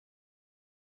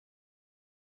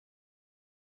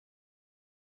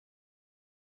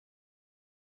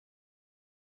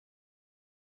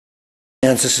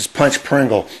This is Punch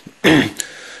Pringle.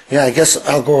 Yeah, I guess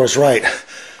Al Gore was right.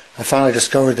 I finally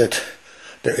discovered that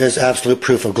there is absolute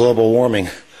proof of global warming.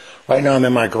 Right now I'm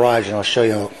in my garage and I'll show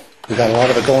you. We got a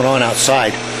lot of it going on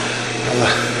outside.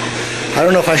 I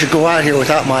don't know if I should go out here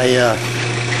without my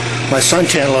my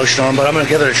suntan lotion on, but I'm going to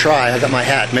give it a try. I got my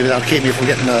hat. Maybe that'll keep me from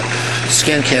getting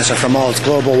skin cancer from all its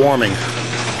global warming.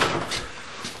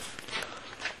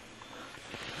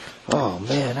 Oh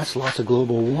man, that's lots of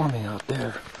global warming out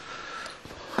there.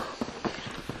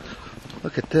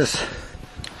 Look at this.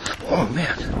 Oh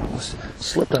man,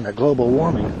 slipped on that global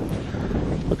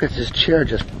warming. Look at this chair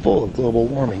just full of global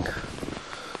warming.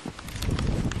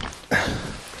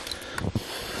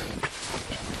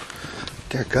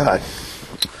 Dear God.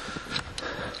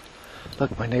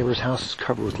 Look, my neighbor's house is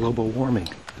covered with global warming.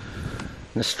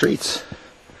 In the streets.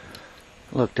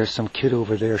 Look, there's some kid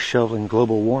over there shoveling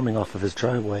global warming off of his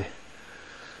driveway.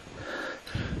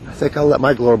 I think I'll let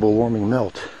my global warming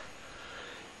melt.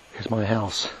 Here's my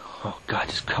house. Oh God,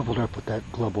 just covered up with that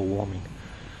global warming.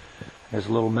 There's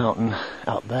a little mountain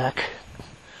out back.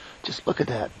 Just look at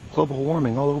that. Global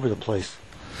warming all over the place.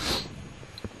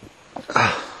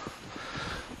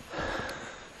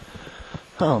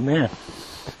 Oh man.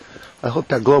 I hope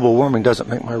that global warming doesn't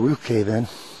make my roof cave in.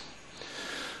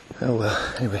 Oh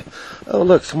well, anyway. Oh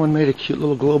look, someone made a cute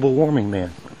little global warming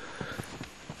man.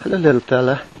 Hello little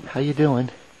fella. How you doing?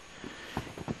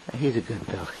 He's a good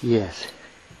fella. Yes.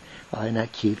 Oh, isn't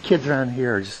that cute? Kids around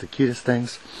here are just the cutest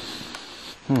things.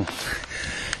 Yeah,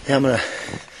 I'm gonna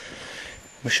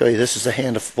show you. This is a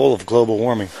hand full of global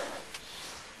warming.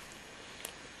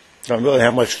 Don't really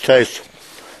have much taste.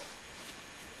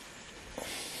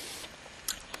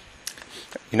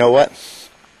 You know what?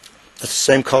 That's the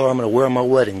same color I'm gonna wear on my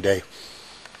wedding day.